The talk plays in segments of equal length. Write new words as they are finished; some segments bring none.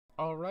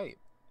Alright,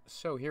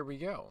 so here we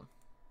go.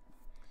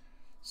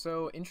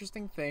 So,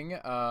 interesting thing,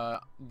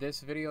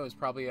 this video is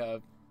probably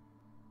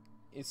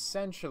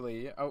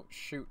essentially, oh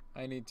shoot,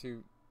 I need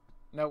to,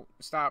 no,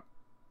 stop,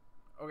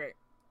 okay,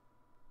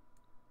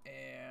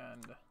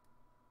 and,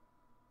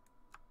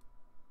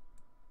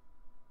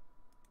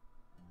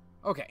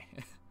 okay,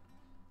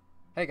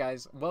 hey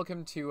guys,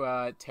 welcome to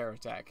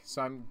TerraTech.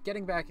 So I'm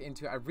getting back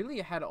into, I really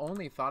had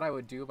only thought I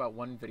would do about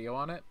one video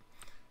on it.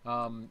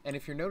 And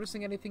if you're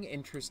noticing anything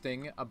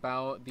interesting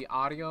about the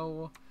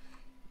audio,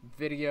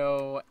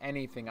 video,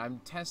 anything, I'm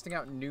testing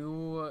out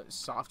new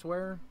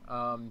software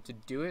to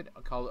do it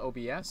called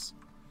OBS.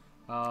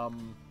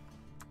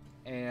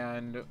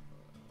 And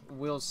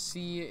we'll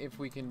see if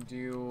we can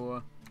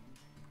do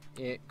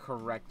it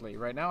correctly.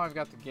 Right now I've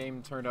got the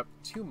game turned up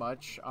too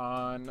much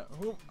on...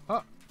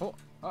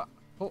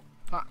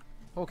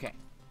 Okay.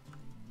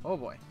 Oh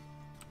boy.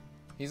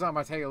 He's on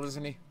my tail,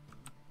 isn't he?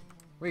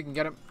 We can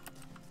get him.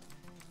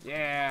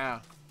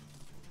 Yeah!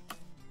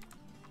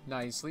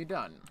 Nicely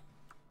done.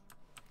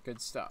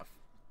 Good stuff.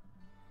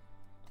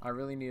 I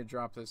really need to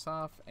drop this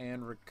off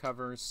and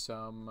recover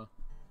some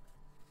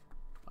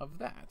of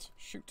that.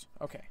 Shoot.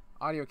 Okay.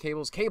 Audio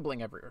cables.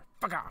 Cabling everywhere.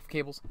 Fuck off,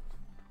 cables.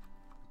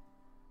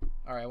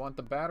 Alright, I want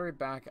the battery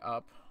back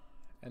up.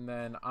 And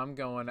then I'm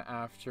going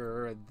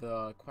after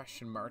the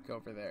question mark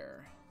over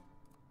there.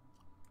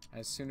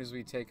 As soon as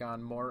we take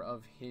on more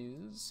of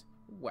his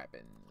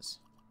weapons.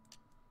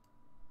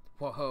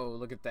 Whoa,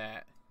 look at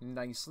that.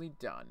 Nicely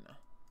done.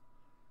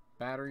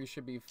 Battery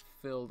should be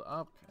filled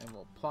up, and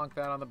we'll plonk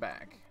that on the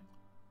back.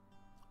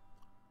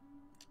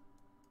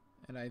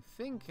 And I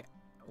think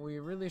we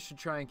really should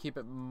try and keep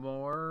it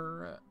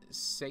more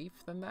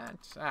safe than that.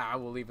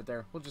 We'll leave it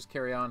there. We'll just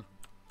carry on.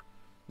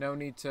 No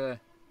need to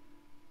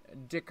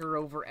dicker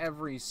over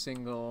every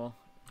single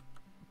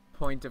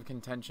point of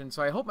contention.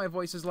 So I hope my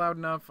voice is loud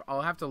enough.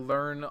 I'll have to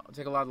learn,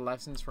 take a lot of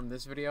lessons from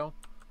this video.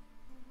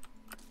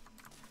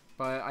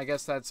 But I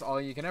guess that's all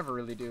you can ever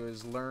really do,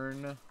 is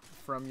learn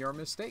from your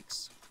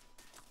mistakes.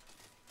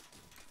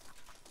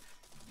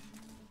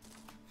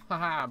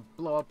 Haha,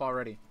 blow up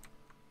already.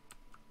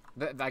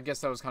 I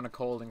guess that was kind of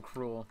cold and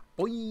cruel.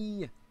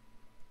 Boy!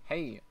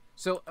 Hey,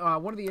 so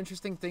one of the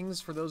interesting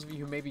things for those of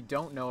you who maybe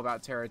don't know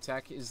about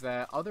TerraTech is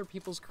that other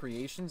people's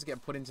creations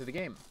get put into the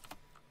game.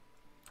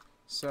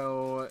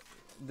 So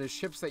the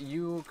ships that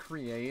you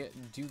create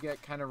do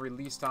get kind of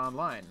released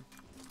online.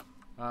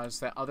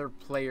 So that other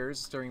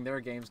players during their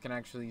games can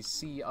actually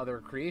see other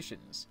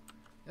creations.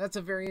 That's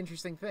a very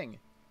interesting thing.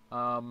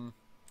 You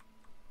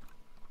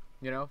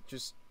know,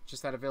 just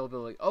that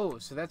availability. Oh,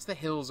 so that's the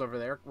hills over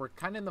there. We're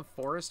kind of in the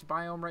forest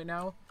biome right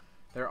now.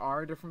 There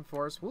are different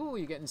forests. Woo,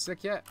 you getting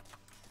sick yet?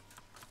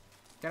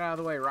 Get out of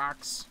the way,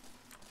 rocks.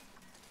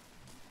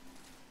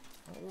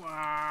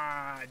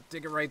 Wah,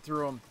 dig it right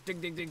through them. Dig,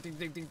 dig, dig, dig,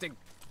 dig, dig, dig.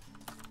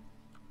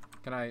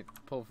 Can I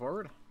pull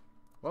forward?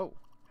 Whoa,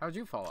 how'd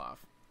you fall off?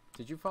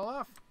 Did you fall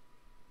off?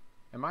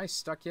 Am I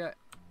stuck yet?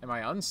 Am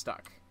I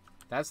unstuck?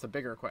 That's the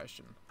bigger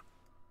question.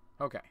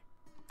 Okay.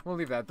 We'll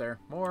leave that there.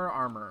 More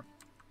armor.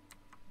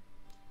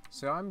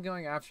 So I'm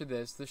going after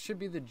this. This should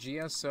be the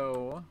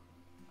GSO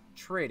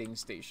trading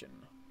station.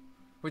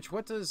 Which,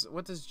 what does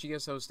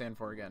GSO stand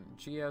for again?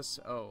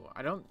 GSO.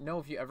 I don't know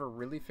if you ever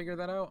really figure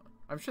that out.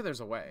 I'm sure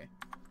there's a way.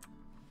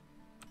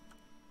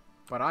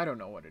 But I don't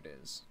know what it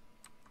is.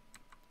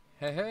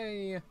 Hey,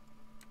 hey!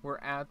 We're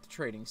at the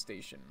trading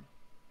station.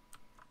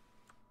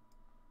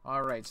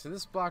 Alright, so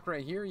this block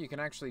right here, you can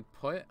actually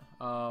put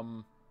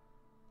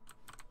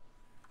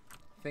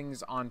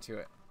things onto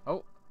it.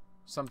 Oh,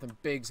 something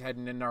big's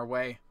heading in our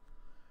way.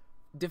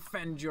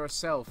 Defend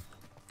yourself.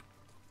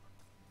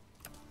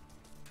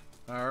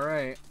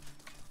 Alright.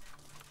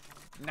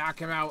 Knock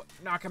him out.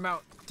 Knock him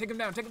out. Take him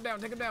down. Take him down.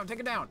 Take him down. Take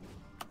him down.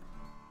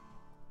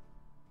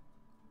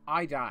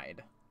 I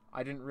died.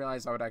 I didn't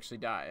realize I would actually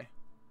die.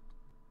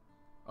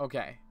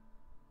 Okay.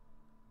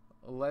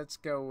 Let's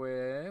go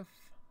with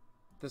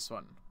this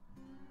one.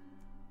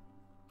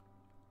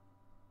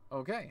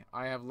 Okay,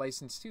 I have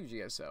license to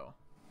GSO.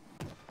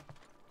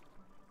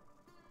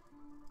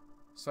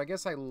 So I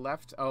guess I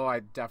left... Oh,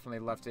 I definitely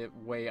left it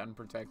way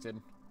unprotected.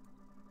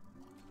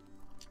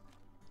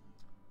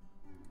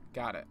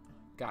 Got it.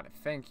 Got it.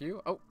 Thank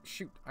you. Oh,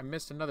 shoot. I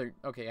missed another...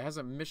 Okay, it has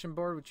a mission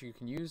board which you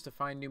can use to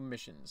find new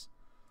missions.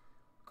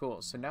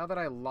 Cool. So now that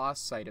I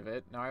lost sight of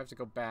it, now I have to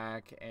go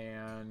back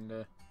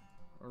and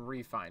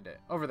re-find it.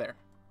 Over there.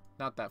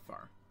 Not that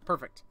far.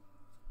 Perfect.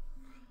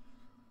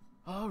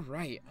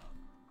 Alright.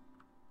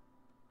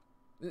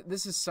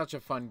 This is such a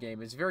fun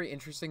game. It's very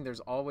interesting.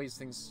 There's always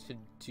things to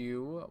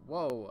do.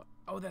 Whoa.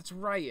 Oh, that's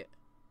right.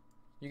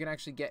 You can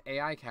actually get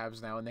AI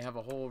cabs now, and they have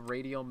a whole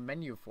radial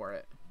menu for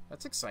it.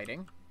 That's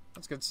exciting.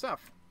 That's good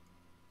stuff.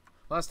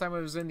 Last time I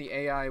was in, the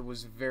AI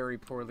was very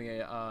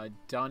poorly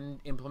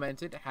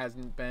implemented. It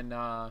hasn't been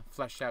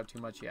fleshed out too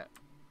much yet.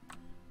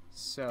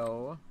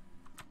 So,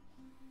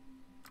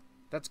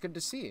 that's good to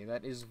see.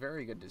 That is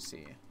very good to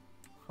see.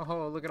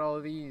 Oh, look at all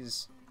of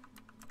these.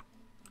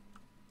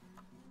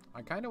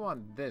 I kind of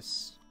want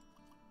this.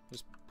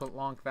 Just put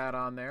lonk that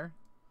on there.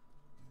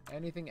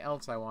 Anything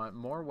else I want?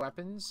 More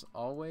weapons,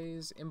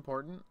 always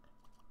important.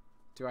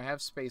 Do I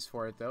have space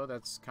for it, though?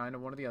 That's kind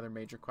of one of the other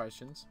major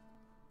questions.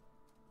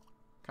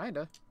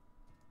 Kinda.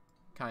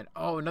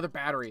 Oh, another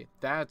battery.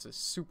 That's a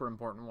super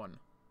important one.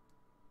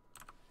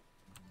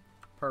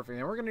 Perfect.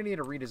 And we're going to need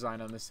a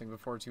redesign on this thing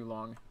before too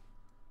long.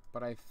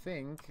 But I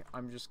think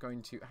I'm just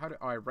going to...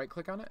 Oh, I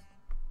right-click on it?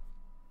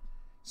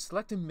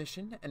 Select a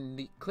mission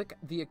and click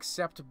the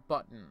accept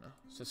button.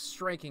 So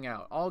striking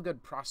out. All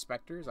good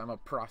prospectors, I'm a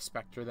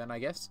prospector then I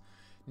guess,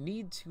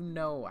 need to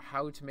know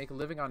how to make a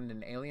living on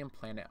an alien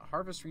planet,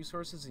 harvest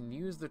resources, and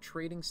use the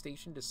trading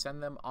station to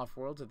send them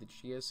off-world to the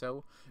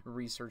GSO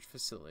research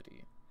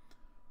facility.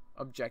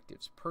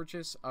 Objectives.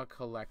 Purchase a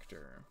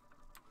collector.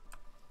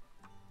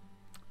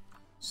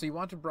 So you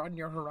want to broaden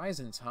your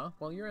horizons, huh?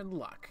 Well, you're in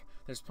luck.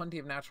 There's plenty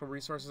of natural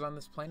resources on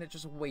this planet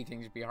just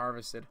waiting to be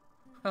harvested.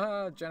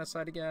 Haha,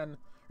 genocide again.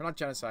 Or not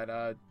genocide,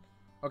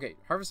 okay,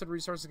 harvested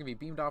resources can be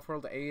beamed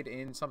off-world to aid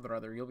in something or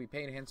other. You'll be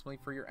paid handsomely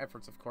for your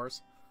efforts, of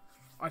course.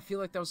 I feel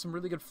like that was some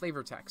really good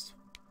flavor text.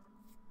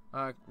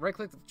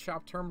 Right-click the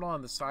shop terminal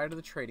on the side of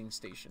the trading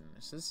station.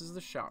 So this is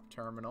the shop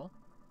terminal.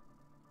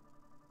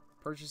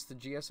 Purchase the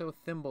GSO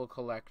thimble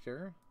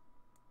collector.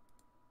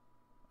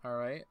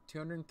 Alright,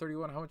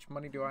 231. How much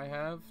money do I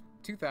have?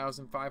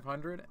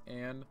 2,500.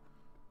 And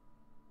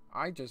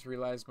I just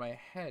realized my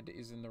head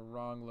is in the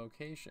wrong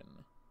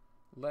location.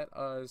 Let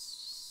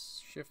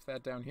us shift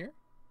that down here.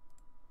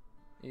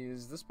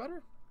 Is this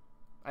better?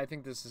 I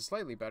think this is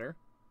slightly better.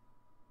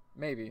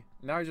 Maybe.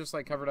 Now I just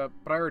like covered up,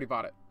 but I already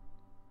bought it.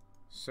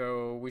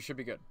 So we should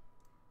be good.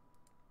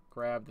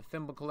 Grab the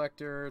thimble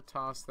collector,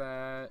 toss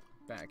that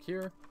back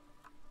here.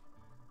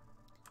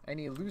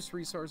 Any loose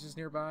resources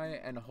nearby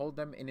and hold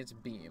them in its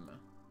beam.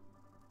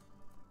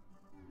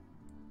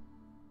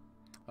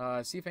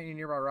 See if any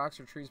nearby rocks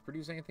or trees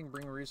produce anything.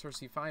 Bring a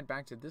resource you find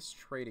back to this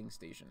trading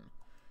station.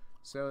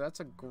 So that's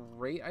a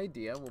great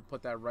idea. We'll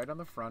put that right on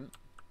the front.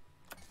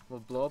 We'll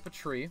blow up a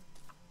tree.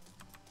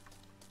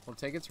 We'll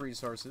take its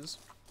resources.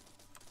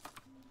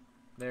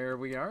 There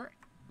we are.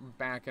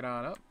 Back it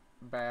on up.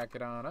 Back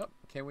it on up.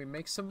 Can we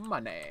make some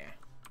money?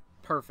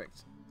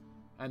 Perfect.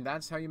 And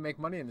that's how you make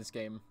money in this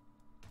game.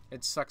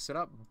 It sucks it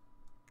up,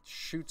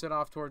 shoots it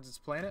off towards its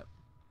planet,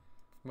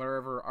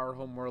 wherever our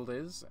home world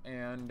is,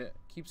 and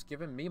keeps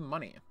giving me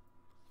money.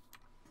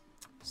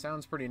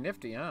 Sounds pretty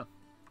nifty, huh?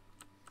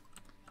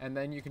 And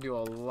then you can do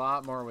a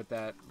lot more with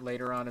that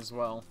later on as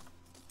well.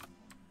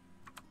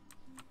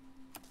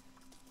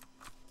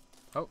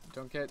 Oh,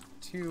 don't get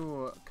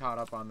too caught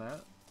up on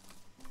that.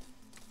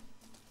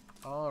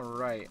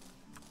 Alright.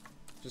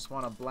 Just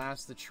want to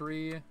blast the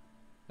tree.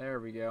 There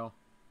we go.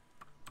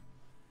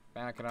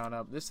 Back it on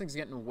up. This thing's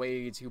getting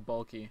way too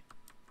bulky.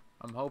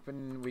 I'm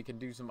hoping we can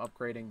do some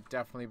upgrading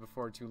definitely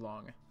before too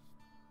long.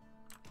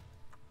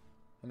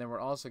 And then we're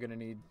also going to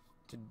need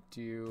to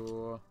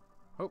do...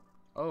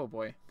 Oh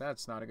boy,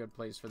 that's not a good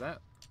place for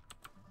that.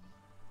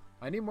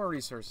 I need more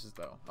resources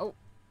though. Oh,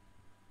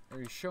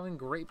 you're showing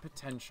great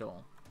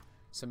potential.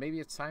 So maybe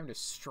it's time to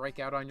strike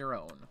out on your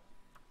own.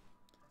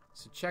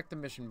 So check the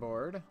mission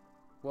board.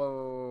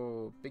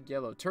 Whoa, big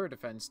yellow turret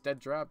defense, dead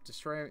drop,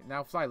 destroy,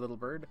 now fly little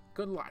bird.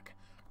 Good luck.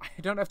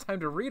 I don't have time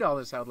to read all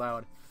this out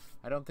loud.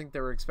 I don't think they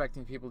were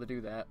expecting people to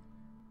do that.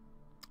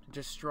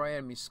 Destroy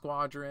enemy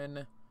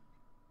squadron.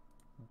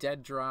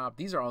 Dead drop.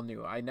 These are all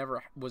new. I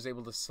never was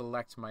able to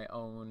select my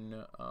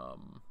own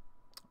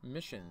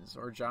missions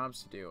or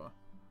jobs to do.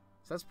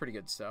 So that's pretty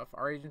good stuff.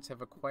 Our agents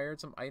have acquired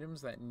some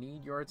items that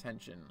need your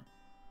attention.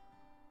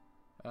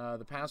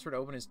 The password to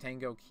open is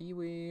Tango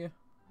Kiwi.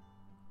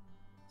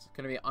 It's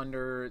going to be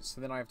under, so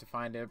then I have to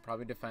find it,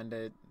 probably defend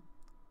it,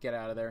 get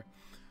out of there.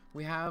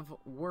 We have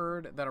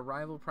word that a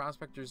rival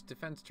prospector's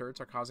defense turrets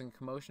are causing a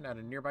commotion at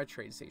a nearby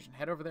trade station.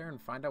 Head over there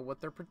and find out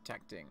what they're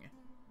protecting.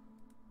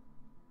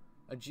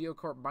 A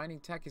Geocorp mining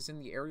tech is in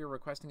the area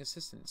requesting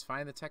assistance.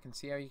 Find the tech and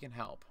see how you can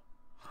help.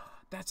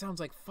 That sounds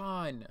like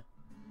fun.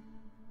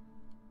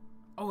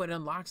 Oh, it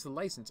unlocks the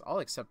license. I'll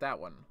accept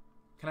that one.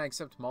 Can I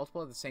accept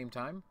multiple at the same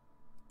time?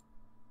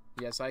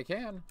 Yes, I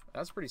can.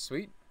 That's pretty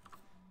sweet.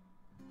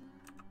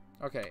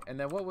 Okay, and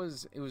then what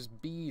was... It was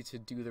B to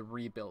do the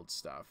rebuild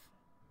stuff.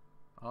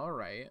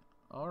 Alright.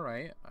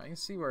 Alright. I can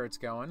see where it's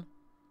going.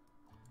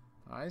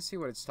 I see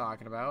what it's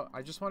talking about.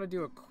 I just want to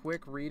do a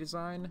quick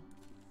redesign.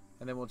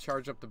 And then we'll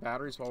charge up the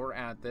batteries while we're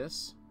at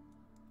this.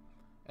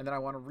 And then I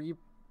want to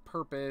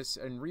repurpose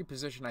and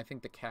reposition, I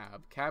think, the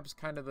cab. Cab's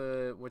kind of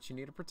the what you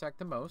need to protect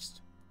the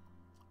most.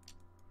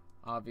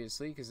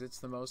 Obviously, because it's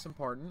the most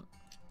important.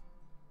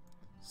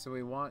 So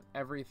we want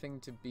everything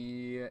to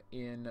be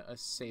in a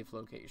safe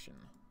location.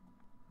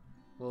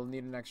 We'll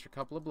need an extra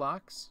couple of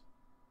blocks.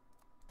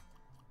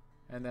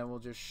 And then we'll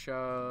just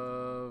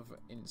shove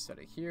instead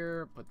of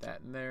here, put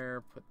that in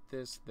there, put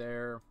this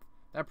there.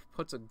 That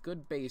puts a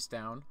good base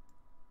down.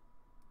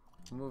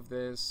 Move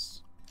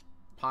this,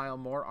 pile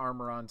more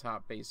armor on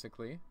top,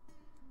 basically.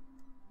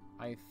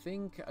 I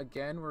think,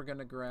 again, we're going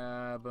to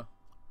grab...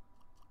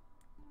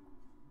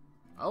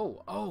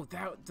 Oh,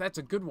 that's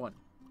a good one.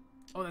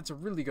 Oh, that's a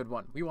really good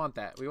one. We want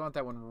that. We want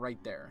that one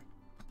right there.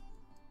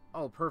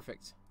 Oh,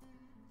 perfect.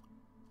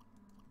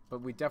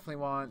 But we definitely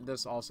want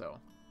this also.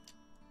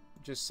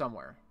 Just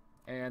somewhere.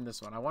 And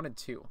this one. I wanted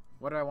 2.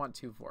 What did I want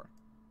 2 for?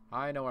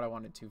 I know what I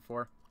wanted 2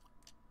 for.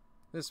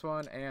 This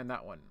one and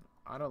that one.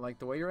 I don't like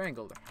the way you're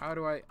angled. How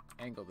do I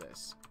angle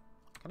this?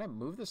 Can I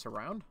move this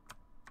around?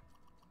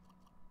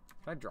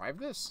 Can I drive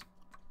this?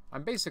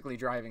 I'm basically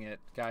driving it,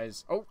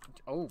 guys.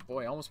 Oh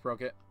boy, almost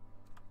broke it.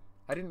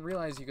 I didn't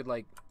realize you could,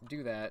 like,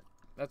 do that.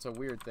 That's a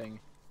weird thing.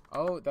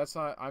 Oh, that's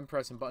not... I'm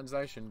pressing buttons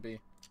I shouldn't be.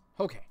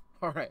 Okay,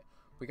 alright.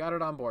 We got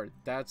it on board.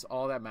 That's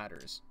all that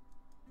matters.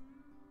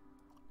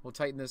 We'll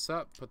tighten this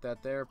up. Put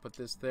that there. Put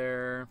this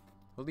there.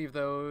 We'll leave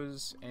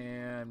those.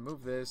 And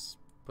move this.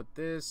 Put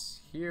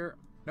this here.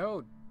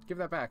 No, give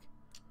that back.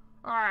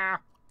 Ah,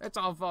 it's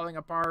all falling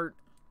apart.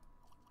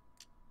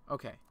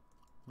 Okay.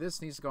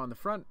 This needs to go on the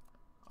front.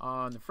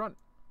 On the front.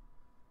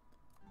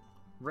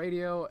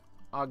 Radio.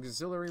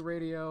 Auxiliary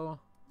radio.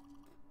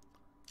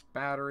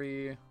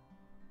 Battery.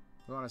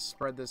 We want to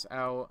spread this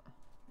out.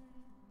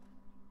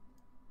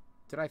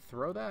 Did I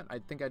throw that? I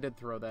think I did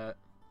throw that.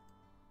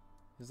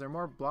 Is there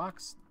more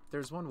blocks?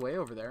 There's one way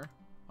over there.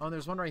 Oh,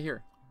 there's one right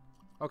here.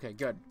 Okay,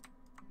 good.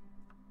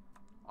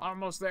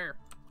 Almost there.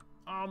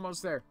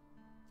 Almost there.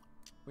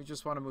 We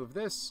just want to move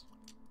this.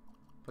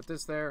 Put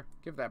this there.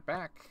 Give that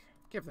back.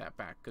 Give that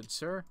back, good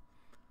sir.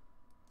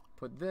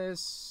 Put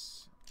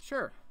this.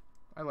 Sure.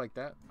 I like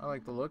that. I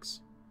like the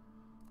looks.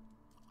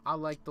 I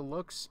like the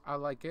looks. I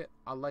like it.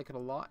 I like it a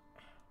lot.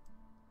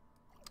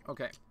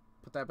 Okay.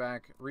 Put that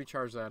back.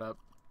 Recharge that up.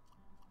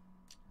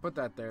 Put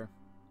that there.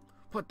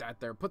 Put that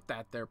there. Put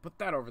that there. Put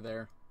that over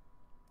there.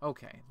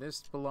 Okay.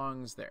 This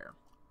belongs there.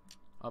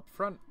 Up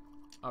front.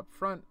 Up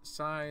front.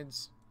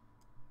 Sides.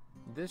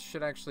 This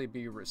should actually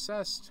be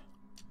recessed.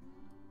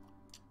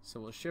 So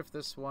we'll shift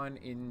this one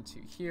into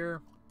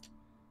here.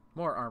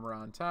 More armor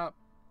on top.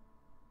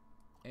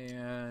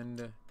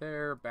 And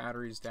there.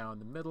 Batteries down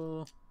the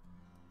middle.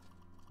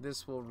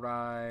 This will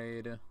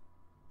ride...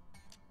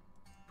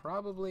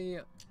 Probably...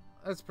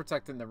 Let's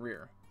protect in the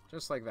rear.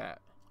 Just like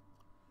that.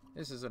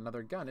 This is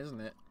another gun,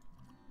 isn't it?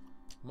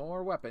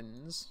 More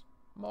weapons.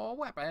 More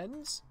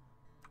weapons.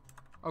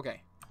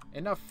 Okay.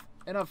 Enough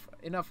of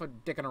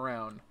dicking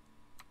around.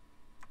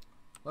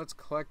 Let's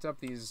collect up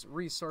these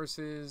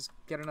resources.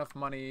 Get enough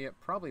money.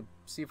 Probably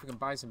see if we can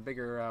buy some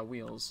bigger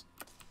wheels.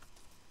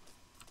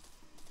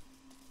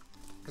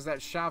 Because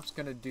that shop's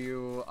going to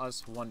do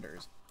us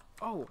wonders.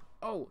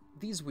 Oh,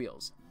 these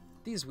wheels.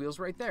 These wheels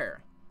right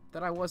there.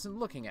 That I wasn't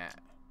looking at.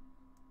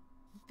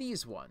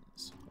 These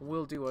ones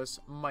will do us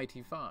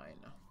mighty fine.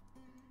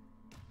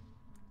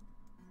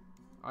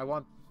 I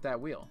want that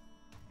wheel.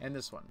 And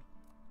this one.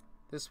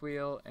 This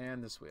wheel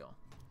and this wheel.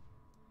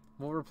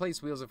 We'll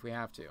replace wheels if we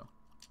have to.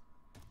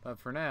 But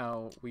for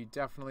now, we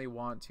definitely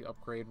want to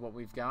upgrade what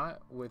we've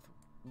got with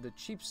the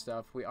cheap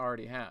stuff we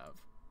already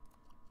have.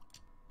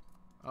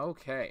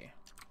 Okay.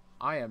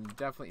 I am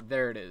definitely...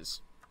 There it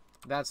is.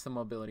 That's the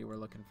mobility we're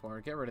looking for.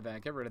 Get rid of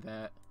that. Get rid of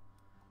that.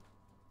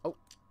 Oh,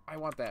 I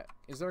want that.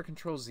 Is there a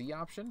Control Z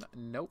option?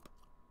 Nope.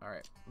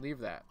 Alright, leave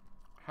that.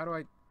 How do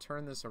I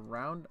turn this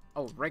around?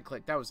 Oh, right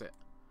click. That was it.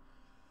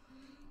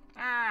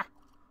 Ah!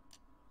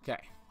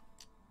 Okay.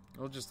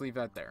 We'll just leave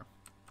that there.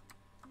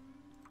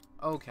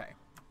 Okay.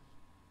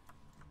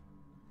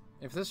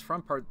 If this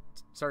front part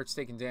starts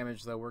taking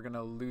damage, though, we're going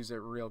to lose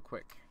it real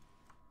quick.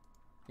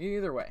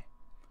 Either way.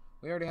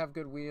 We already have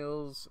good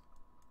wheels.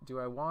 Do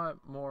I want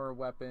more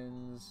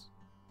weapons?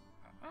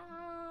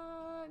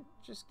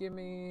 Just give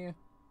me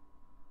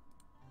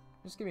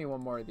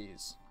one more of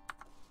these.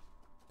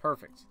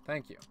 Perfect.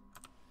 Thank you.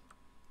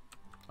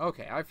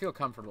 Okay, I feel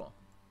comfortable.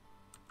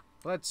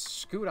 Let's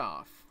scoot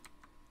off.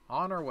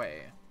 On our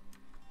way.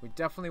 We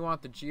definitely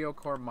want the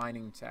geocore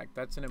mining tech.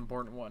 That's an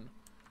important one.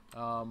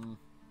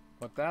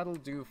 What that'll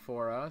do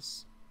for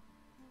us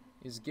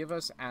is give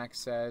us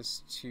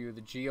access to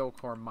the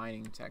geocore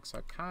mining tech. So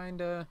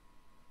kinda...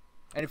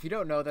 And if you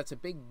don't know, that's a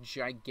big,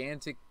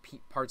 gigantic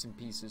parts and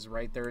pieces,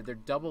 right? They're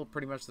double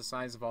pretty much the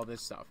size of all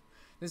this stuff.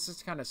 This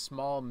is kind of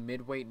small,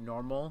 mid-weight,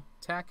 normal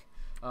tech.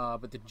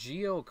 But the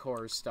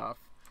geocore stuff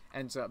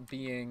ends up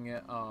being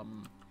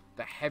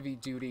the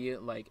heavy-duty,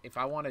 like, if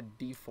I want to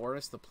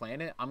deforest the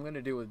planet, I'm going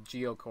to do it with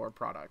geocore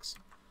products.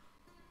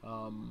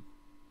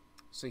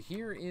 So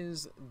here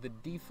is the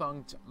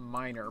defunct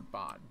miner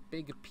bot,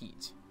 Big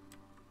Pete.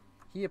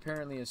 He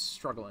apparently is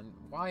struggling.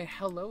 Why,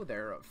 hello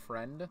there,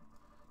 friend.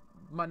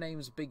 My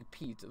name's Big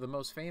Pete, the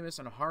most famous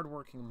and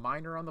hardworking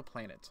miner on the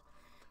planet.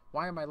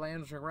 Why am I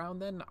lounging around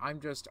then?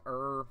 I'm just,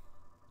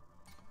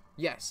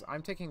 Yes,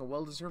 I'm taking a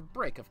well-deserved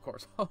break, of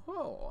course. Ho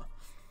ho!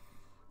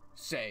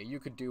 Say, you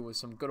could do with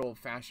some good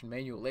old-fashioned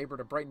manual labor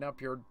to brighten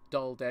up your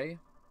dull day.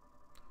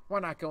 Why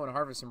not go and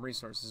harvest some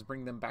resources,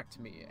 bring them back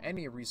to me?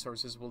 Any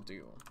resources will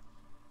do.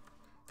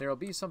 There'll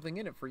be something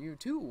in it for you,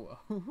 too.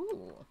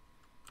 Hoo-hoo!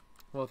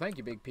 Well, thank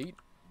you, Big Pete.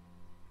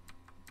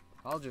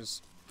 I'll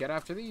just get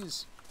after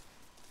these.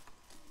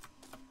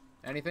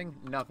 Anything?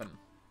 Nothing.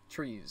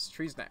 Trees.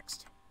 Trees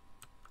next.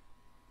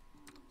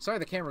 Sorry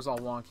the camera's all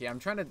wonky. I'm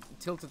trying to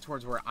tilt it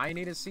towards where I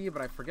need to see,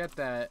 but I forget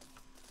that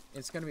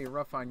it's going to be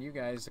rough on you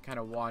guys to kind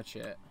of watch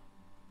it.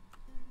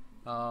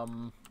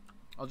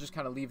 I'll just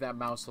kind of leave that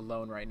mouse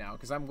alone right now,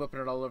 because I'm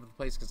whipping it all over the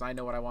place because I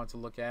know what I want to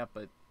look at,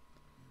 but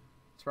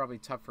it's probably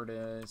tougher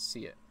to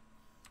see it.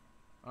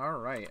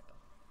 Alright.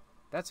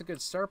 That's a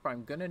good start, but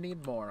I'm going to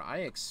need more. I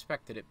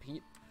expected it,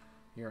 Pete.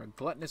 You're a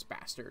gluttonous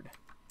bastard.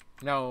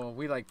 No,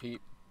 we like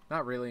Pete.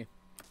 Not really.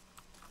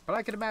 But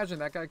I could imagine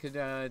that guy could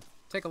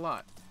take a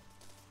lot.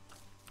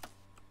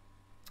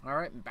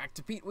 Alright, back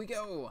to Pete we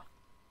go.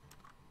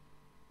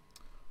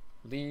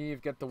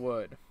 Leave, get the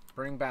wood.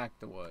 Bring back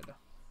the wood.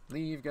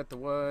 Leave, get the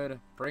wood.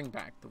 Bring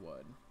back the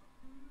wood.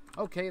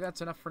 Okay,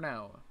 that's enough for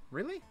now.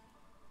 Really?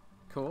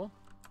 Cool.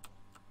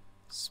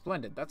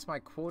 Splendid. That's my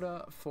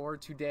quota for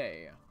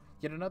today.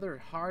 Yet another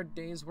hard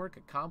day's work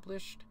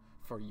accomplished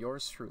for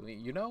yours truly.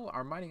 You know,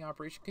 our mining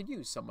operation could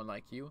use someone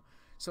like you.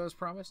 So as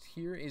promised,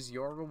 here is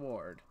your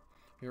reward.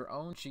 Your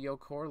own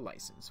geocore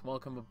license.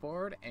 Welcome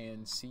aboard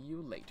and see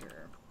you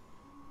later.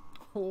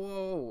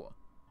 Whoa.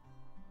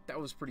 That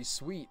was pretty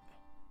sweet.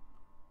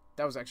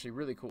 That was actually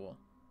really cool.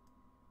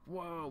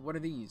 Whoa, what are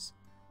these?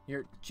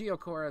 Your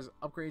geocore has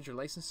upgraded your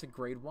license to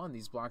grade 1.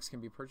 These blocks can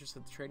be purchased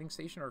at the trading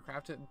station or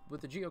crafted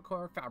with the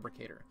geocore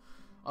fabricator.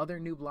 Other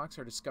new blocks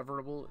are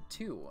discoverable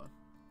too.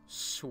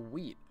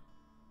 Sweet.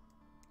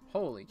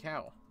 Holy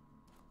cow.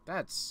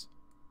 That's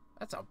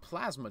a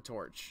plasma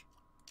torch.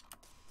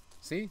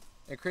 See?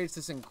 It creates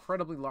this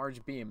incredibly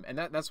large beam. And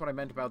that's what I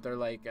meant about their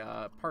like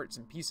parts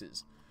and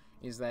pieces.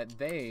 Is that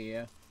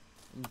they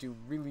do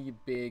really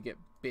big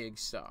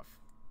stuff.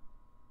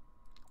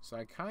 So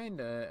I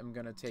kinda am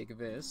gonna take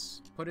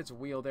this, put its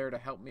wheel there to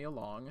help me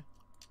along,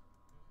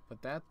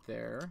 put that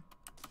there,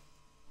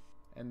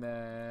 and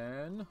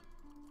then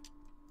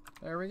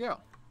there we go.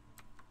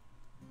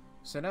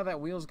 So now that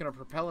wheel's gonna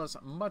propel us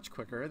much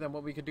quicker than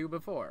what we could do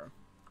before.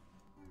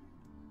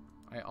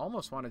 I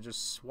almost want to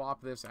just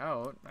swap this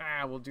out.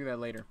 We'll do that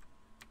later.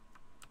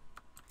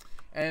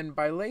 And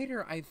by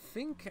later, I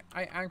think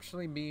I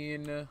actually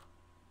mean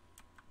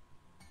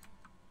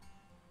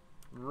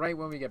right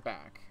when we get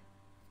back.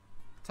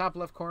 Top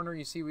left corner,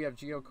 you see we have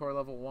geocore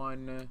level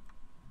 1.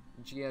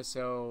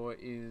 GSO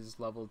is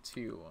level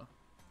 2.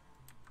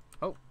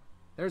 Oh,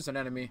 there's an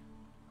enemy.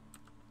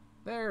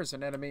 There's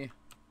an enemy.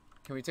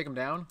 Can we take him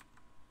down?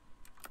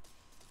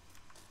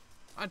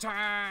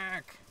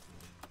 Attack!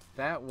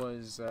 That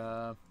was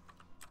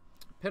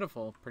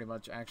pitiful, pretty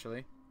much,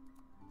 actually.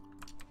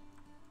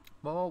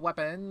 More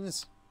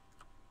weapons.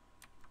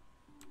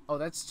 Oh,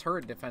 that's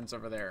turret defense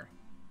over there.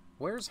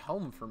 Where's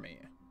home for me?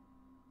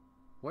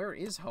 Where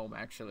is home,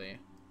 actually?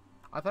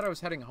 I thought I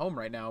was heading home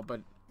right now,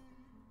 but...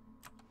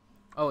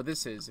 Oh,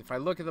 this is. If I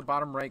look at the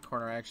bottom right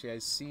corner, actually, I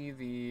see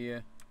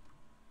the...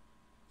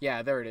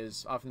 Yeah, there it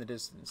is, off in the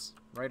distance.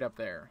 Right up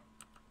there.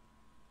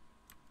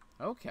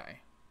 Okay.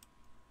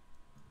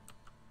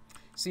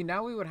 See,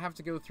 now we would have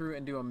to go through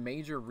and do a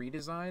major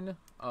redesign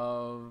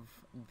of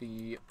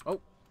the... Oh,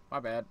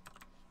 my bad.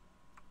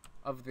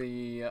 Of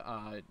the,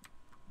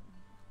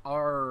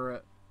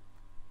 our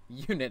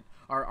unit,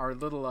 our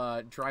little,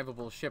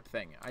 drivable ship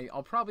thing.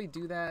 I'll probably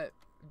do that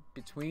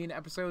between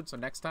episodes, so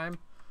next time,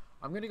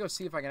 I'm gonna go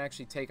see if I can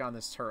actually take on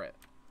this turret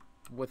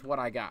with what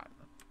I got.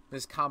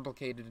 This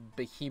complicated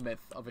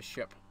behemoth of a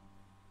ship.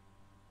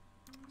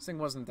 This thing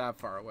wasn't that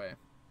far away.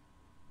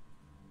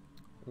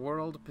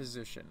 World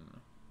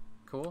position.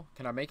 Cool.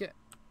 Can I make it?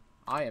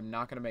 I am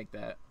not gonna make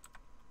that.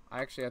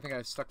 I think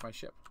I stuck my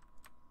ship.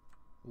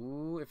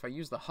 Ooh, if I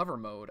use the hover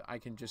mode, I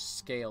can just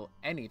scale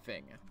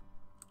anything.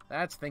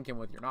 That's thinking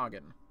with your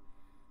noggin.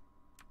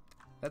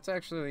 That's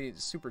actually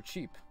super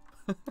cheap.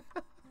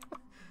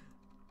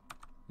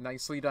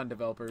 Nicely done,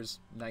 developers.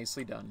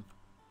 Nicely done.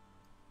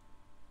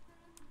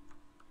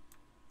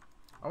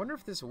 I wonder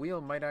if this wheel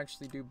might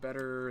actually do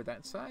better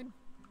that side?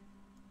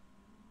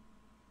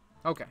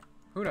 Okay,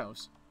 who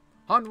knows?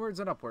 Onwards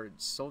and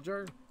upwards,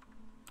 soldier.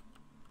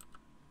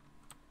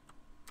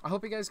 I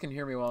hope you guys can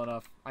hear me well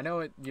enough. I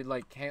know you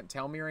like can't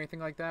tell me or anything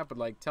like that, but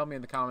like tell me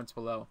in the comments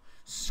below.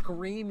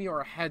 Scream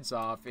your heads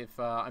off if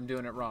I'm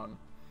doing it wrong.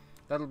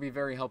 That'll be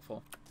very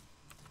helpful.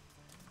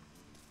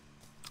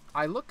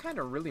 I look kind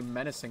of really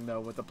menacing though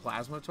with the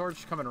plasma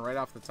torch coming right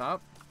off the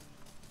top.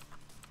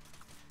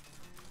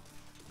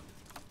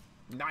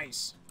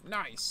 Nice,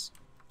 nice.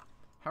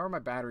 How are my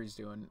batteries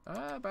doing?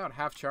 About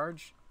half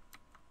charge.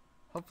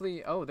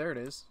 Hopefully, oh, there it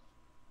is.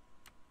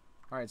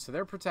 All right, so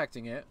they're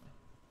protecting it.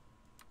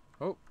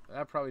 Oh,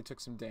 that probably took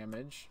some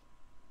damage.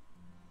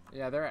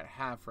 Yeah, they're at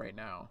half right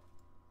now.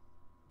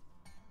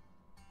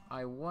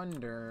 I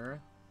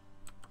wonder...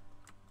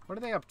 What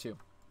are they up to?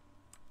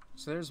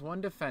 So there's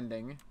one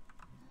defending.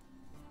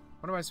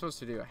 What am I supposed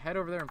to do? Head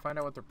over there and find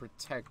out what they're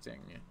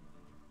protecting.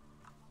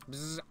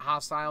 Bzz,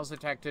 hostiles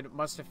detected.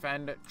 Must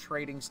defend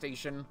trading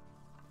station.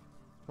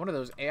 One of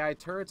those AI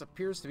turrets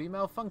appears to be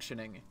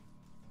malfunctioning.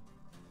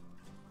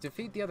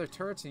 Defeat the other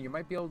turrets and you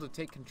might be able to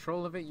take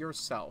control of it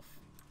yourself.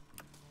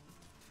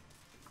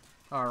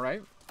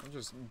 Alright, I'll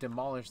just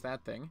demolish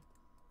that thing.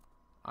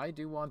 I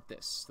do want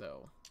this,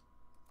 though.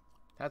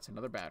 That's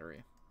another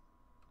battery.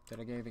 Did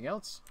I get anything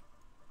else?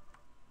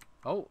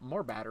 Oh,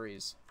 more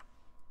batteries.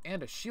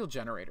 And a shield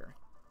generator.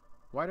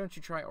 Why don't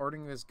you try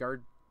ordering this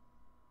guard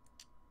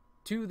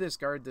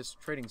this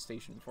trading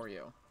station for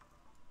you?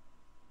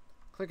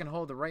 Click and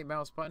hold the right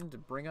mouse button to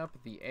bring up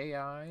the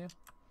AI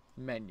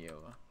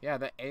menu. Yeah,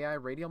 the AI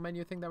radial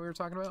menu thing that we were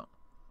talking about.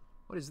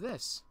 What is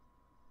this?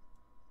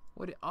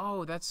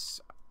 Oh,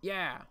 that's...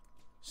 Yeah.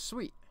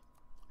 Sweet.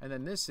 And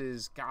then this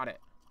is... Got it.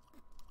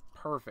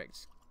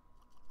 Perfect.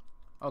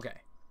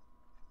 Okay.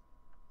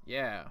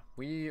 Yeah,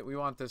 we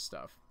want this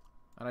stuff.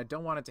 And I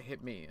don't want it to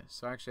hit me.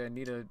 So actually I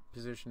need to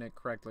position it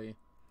correctly.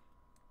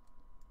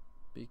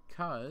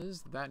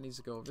 Because that needs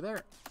to go over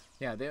there.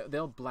 Yeah,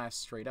 they'll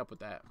blast straight up with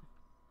that.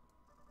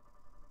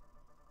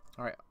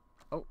 Alright.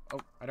 Oh,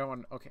 I don't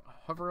want... Okay,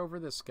 hover over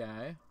this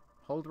guy.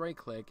 Hold right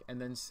click and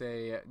then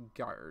say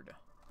guard.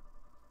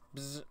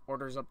 Bzz,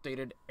 orders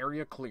updated.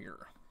 Area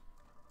clear.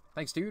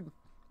 Thanks, dude.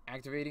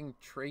 Activating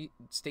trade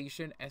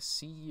station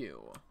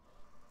SCU.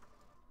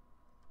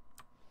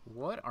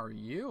 What are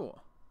you?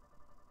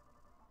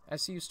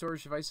 SCU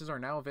storage devices are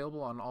now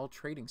available on all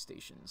trading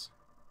stations.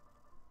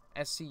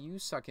 SCU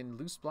suck in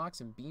loose blocks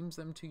and beams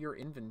them to your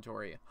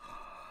inventory.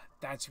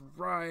 That's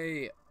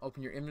right!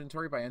 Open your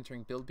inventory by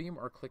entering build beam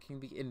or clicking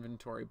the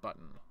inventory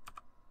button.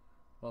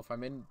 Well, if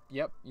I'm in...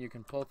 Yep, you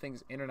can pull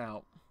things in and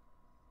out.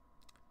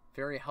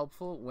 Very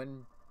helpful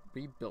when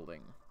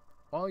rebuilding.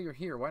 While you're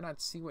here, why not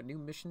see what new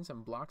missions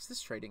and blocks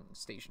this trading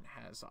station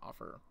has to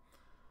offer?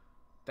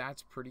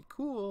 That's pretty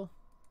cool.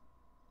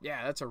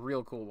 Yeah, that's a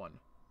real cool one.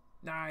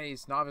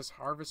 Nice, Novice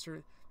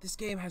Harvester. This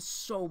game has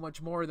so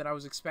much more than I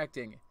was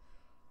expecting.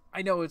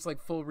 I know it's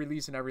like full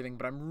release and everything,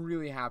 but I'm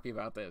really happy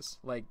about this.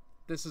 Like,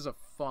 this is a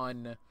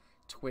fun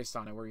twist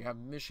on it where you have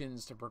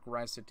missions to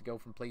progress it to go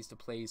from place to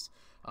place.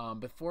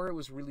 Before it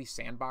was really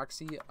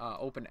sandboxy,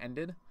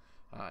 open-ended,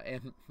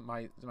 and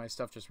my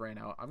stuff just ran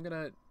out. I'm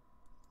gonna...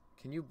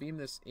 Can you beam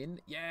this in?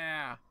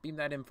 Yeah! Beam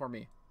that in for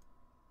me.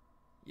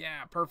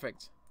 Yeah,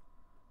 perfect.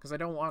 Because I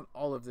don't want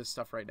all of this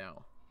stuff right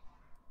now.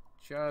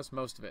 Just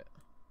most of it.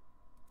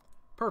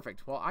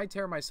 Perfect. Well, I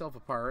tear myself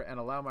apart and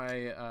allow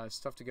my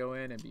stuff to go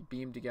in and be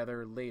beamed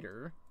together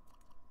later.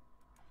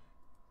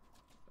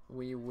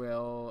 We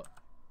will...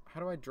 How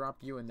do I drop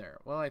you in there?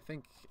 Well, I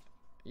think...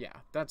 Yeah,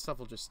 that stuff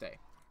will just stay.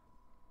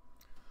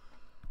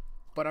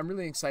 But I'm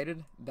really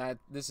excited that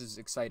this is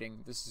exciting.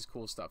 This is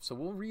cool stuff. So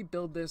we'll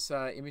rebuild this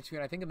in between.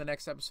 I think in the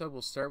next episode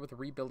we'll start with a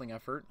rebuilding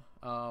effort.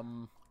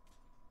 And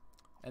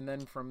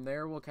then from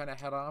there we'll kind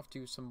of head off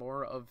to some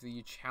more of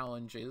the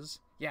challenges.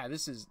 Yeah,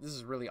 this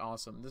is really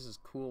awesome. This is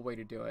a cool way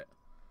to do it.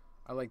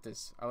 I like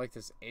this. I like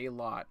this a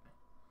lot.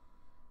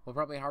 We'll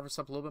probably harvest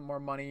up a little bit more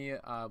money.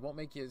 Won't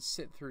make you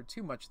sit through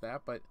too much of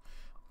that, but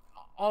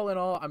all in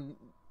all, I'm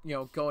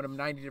going in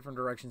 90 different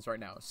directions right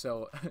now.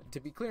 So to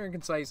be clear and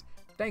concise,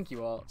 thank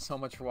you all so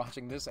much for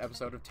watching this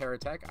episode of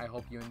TerraTech. I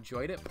hope you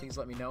enjoyed it. Please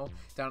let me know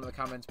down in the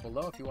comments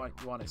below if you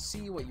want to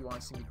see what you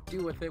want to see me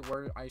do with it,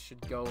 where I should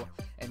go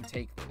and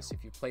take this.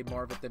 If you played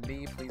more of it than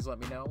me, please let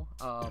me know.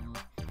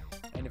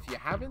 And if you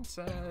haven't,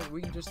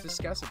 we can just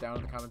discuss it down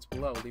in the comments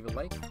below. Leave a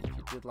like if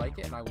you did like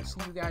it, and I will see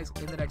you guys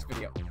in the next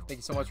video. Thank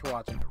you so much for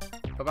watching.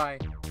 Bye-bye.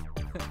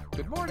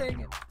 Good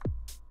morning!